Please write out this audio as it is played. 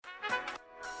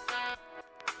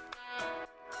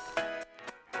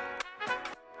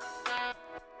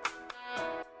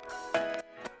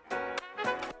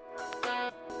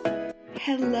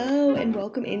Hello and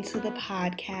welcome into the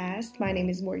podcast. My name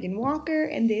is Morgan Walker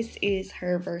and this is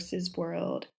Her versus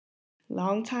World.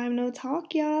 Long time no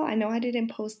talk, y'all. I know I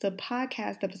didn't post a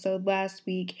podcast episode last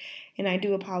week and I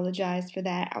do apologize for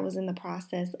that. I was in the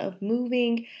process of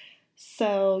moving,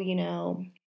 so,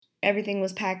 everything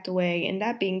was packed away. And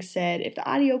that being said, if the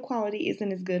audio quality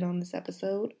isn't as good on this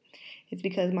episode, it's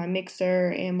because my mixer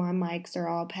and my mics are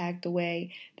all packed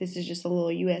away. This is just a little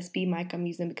USB mic I'm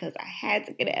using because I had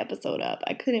to get an episode up.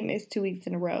 I couldn't miss 2 weeks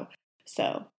in a row.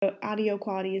 So, the audio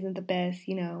quality isn't the best,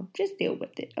 just deal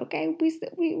with it, okay?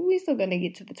 We still gonna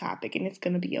get to the topic and it's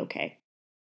gonna be okay.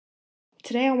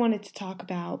 Today I wanted to talk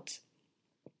about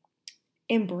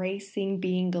embracing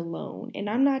being alone. And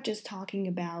I'm not just talking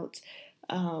about,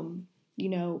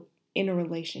 in a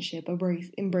relationship,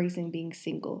 embracing being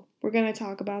single. We're going to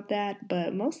talk about that,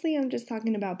 but mostly I'm just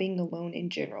talking about being alone in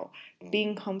general,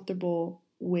 being comfortable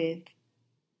with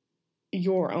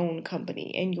your own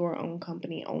company and your own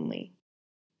company only.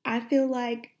 I feel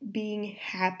like being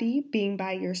happy, being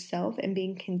by yourself, and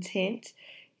being content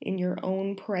in your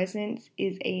own presence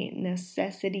is a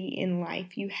necessity in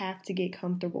life. You have to get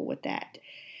comfortable with that.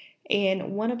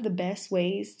 And one of the best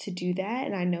ways to do that,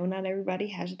 and I know not everybody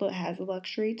has the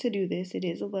luxury to do this, it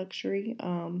is a luxury,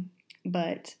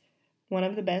 but one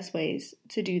of the best ways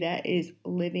to do that is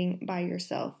living by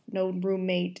yourself. No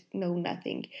roommate, no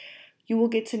nothing. You will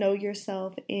get to know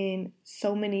yourself in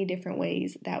so many different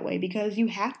ways that way because you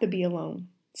have to be alone.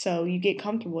 So you get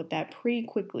comfortable with that pretty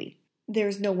quickly.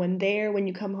 There's no one there when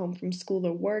you come home from school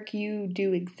or work. You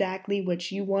do exactly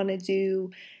what you want to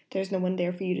do. There's no one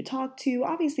there for you to talk to.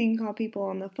 Obviously, you can call people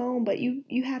on the phone, but you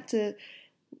have to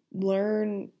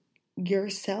learn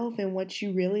yourself and what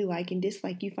you really like and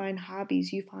dislike. You find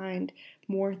hobbies. You find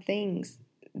more things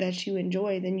that you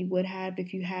enjoy than you would have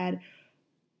if you had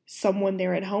someone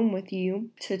there at home with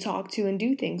you to talk to and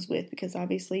do things with, because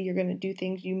obviously you're going to do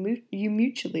things you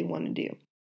mutually want to do.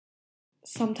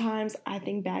 Sometimes I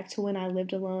think back to when I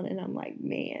lived alone and I'm like,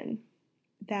 man,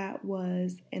 that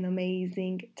was an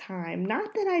amazing time.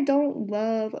 Not that I don't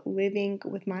love living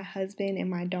with my husband and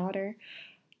my daughter.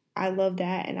 I love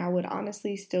that and I would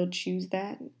honestly still choose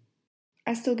that.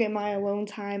 I still get my alone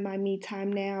time, my me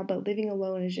time now, but living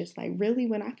alone is just like really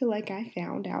when I feel like I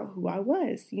found out who I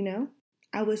was,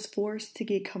 I was forced to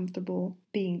get comfortable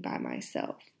being by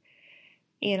myself.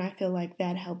 And I feel like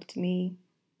that helped me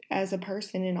as a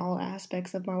person in all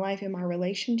aspects of my life. In my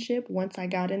relationship, once I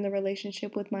got in the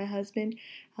relationship with my husband,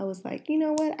 I was like, you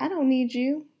know what? I don't need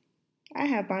you. I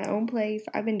have my own place.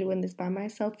 I've been doing this by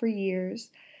myself for years.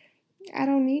 I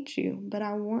don't need you, but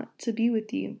I want to be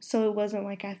with you. So it wasn't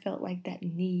like I felt like that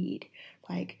need,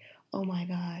 like, oh my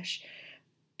gosh,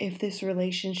 if this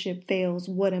relationship fails,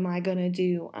 what am I going to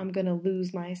do? I'm going to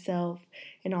lose myself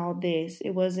and all this.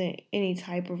 It wasn't any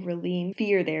type of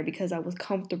fear there because I was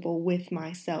comfortable with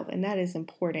myself. And that is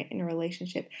important in a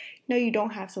relationship. No, you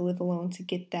don't have to live alone to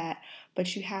get that,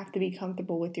 but you have to be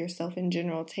comfortable with yourself in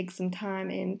general. Take some time,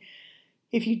 and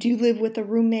if you do live with a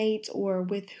roommate or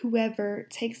with whoever,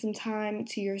 take some time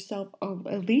to yourself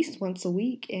at least once a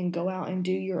week and go out and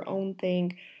do your own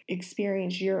thing,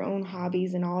 experience your own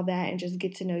hobbies and all that, and just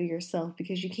get to know yourself,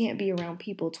 because you can't be around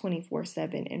people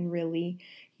 24/7 and really,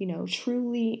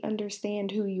 truly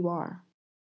understand who you are.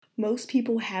 Most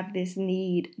people have this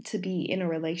need to be in a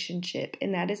relationship,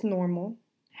 and that is normal.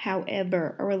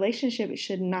 However, a relationship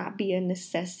should not be a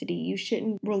necessity. You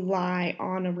shouldn't rely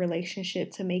on a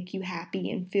relationship to make you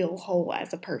happy and feel whole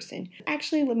as a person.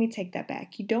 Actually, let me take that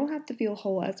back. You don't have to feel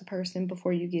whole as a person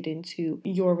before you get into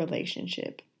your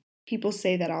relationship. People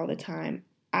say that all the time.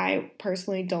 I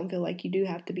personally don't feel like you do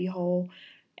have to be whole.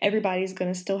 Everybody's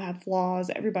going to still have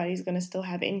flaws. Everybody's going to still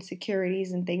have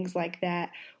insecurities and things like that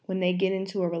when they get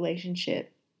into a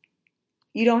relationship.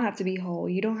 You don't have to be whole.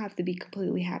 You don't have to be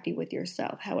completely happy with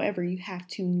yourself. However, you have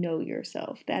to know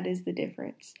yourself. That is the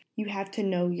difference. You have to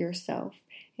know yourself.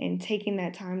 And taking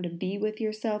that time to be with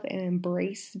yourself and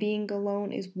embrace being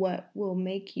alone is what will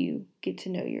make you get to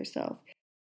know yourself.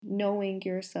 Knowing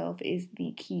yourself is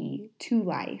the key to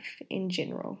life in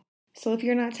general. So if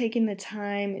you're not taking the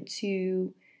time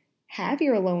to have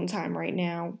your alone time right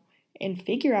now and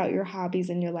figure out your hobbies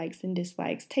and your likes and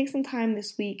dislikes, take some time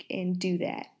this week and do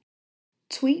that.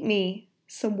 Tweet me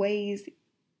some ways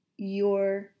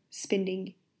you're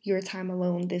spending your time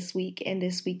alone this week and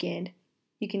this weekend.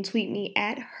 You can tweet me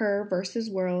at Her versus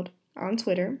World on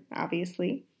Twitter,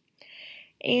 obviously,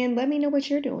 and let me know what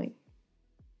you're doing.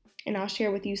 And I'll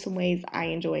share with you some ways I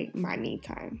enjoy my me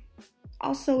time.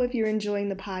 Also, if you're enjoying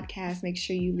the podcast, make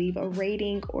sure you leave a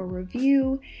rating or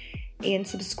review and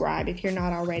subscribe if you're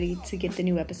not already to get the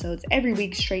new episodes every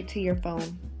week straight to your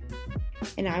phone.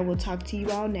 And I will talk to you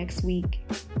all next week.